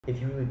If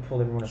you really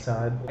pulled everyone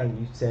aside and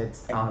you said,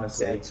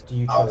 honestly, do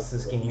you trust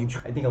this game?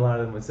 I think a lot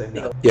of them would say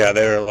no. Yeah,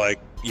 they were like,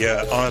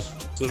 yeah,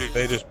 honestly,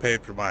 they just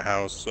paid for my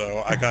house,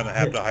 so I kind of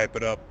have to hype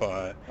it up.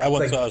 I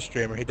once saw a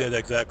streamer, he did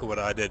exactly what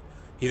I did.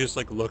 He just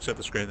like looks at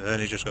the screen and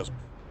then he just goes,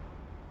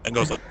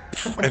 like,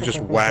 and just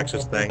whacks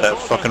his thing. That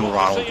fucking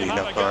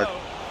Ronaldinho card.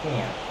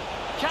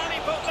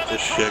 Damn. This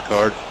shit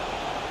card.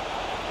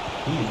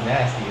 He's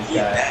nasty, this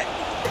guy.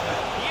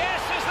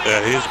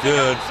 Yeah, he's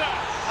good.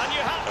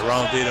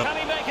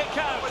 Ronaldinho.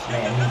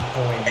 Man,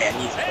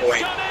 he's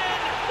point.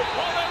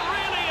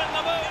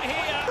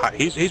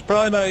 He's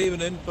probably not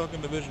even in fucking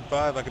Division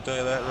 5, I can tell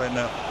you that right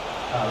now.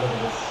 Look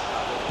at this.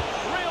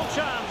 Real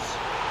chance.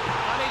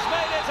 And he's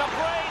made it a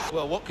brace.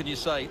 Well, what can you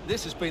say?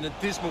 This has been a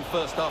dismal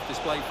first half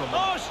display from him.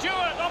 Oh,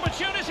 Stuart,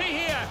 opportunity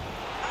here.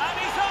 And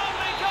he's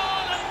only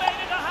gone and made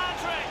it a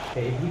hat-trick.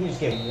 Okay, if we can just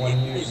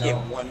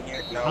get 1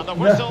 year, no. And the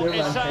whistle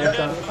is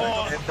sounded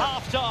for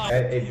half-time.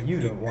 If you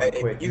don't want to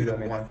quit, you let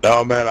me know.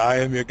 No, man, I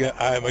am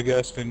a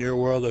guest in your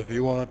world. If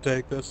you want to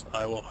take this,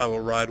 I will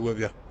ride with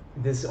you.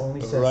 This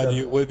only sets I'll ride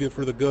up... with you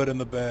for the good and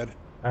the bad.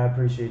 I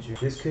appreciate you.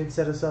 This could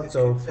set us up,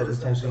 though, for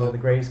potentially one of the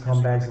greatest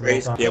comebacks of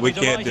all time. Yeah, we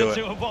can't do it.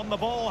 To have won the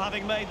ball,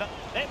 having made that.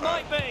 It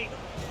might be.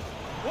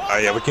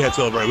 Yeah, we can't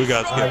celebrate. We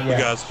gotta skip. We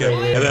gotta skip.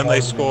 Yeah, and then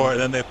they score, and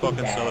then they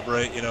fucking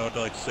celebrate, you know, to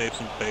like save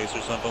some face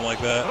or something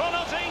like that.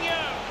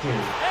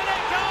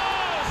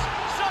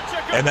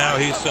 And now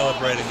he's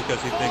celebrating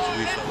because he thinks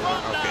we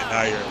celebrate. Okay,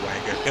 now you're a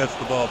wanker. Gets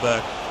the ball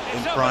back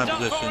in prime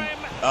position.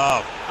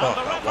 Oh, fuck,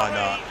 why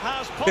not?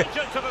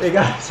 They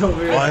got us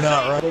over here. Why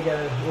not, right?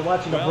 We're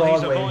watching the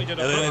Broadway. And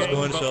then he's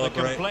going to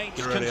celebrate.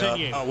 Get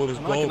ready up. Oh, with his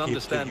goal, I can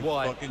understand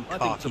why. I think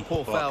it's a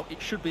poor foul.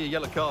 It should be a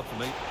yellow card for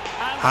me.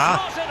 Huh?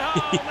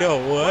 Yo,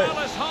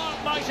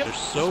 what? They're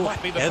so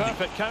heavy. The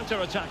perfect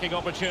counter-attacking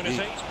opportunity.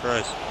 Jesus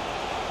Christ.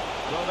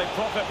 Will they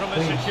profit from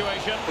this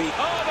situation?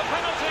 Oh, the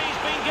penalty's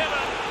been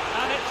given.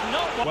 And it's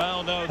not...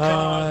 Well, no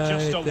card,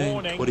 just a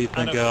warning. What do you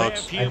think, and a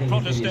Alex? fair few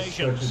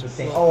protestations.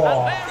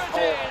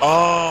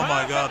 Oh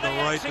my God, the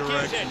right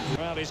direction.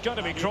 Well, he's going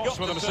to be cross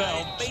with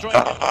himself. Straight.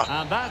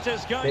 And that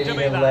is going to be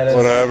that.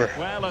 Whatever.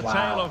 Well, a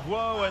tale of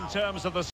woe in terms of the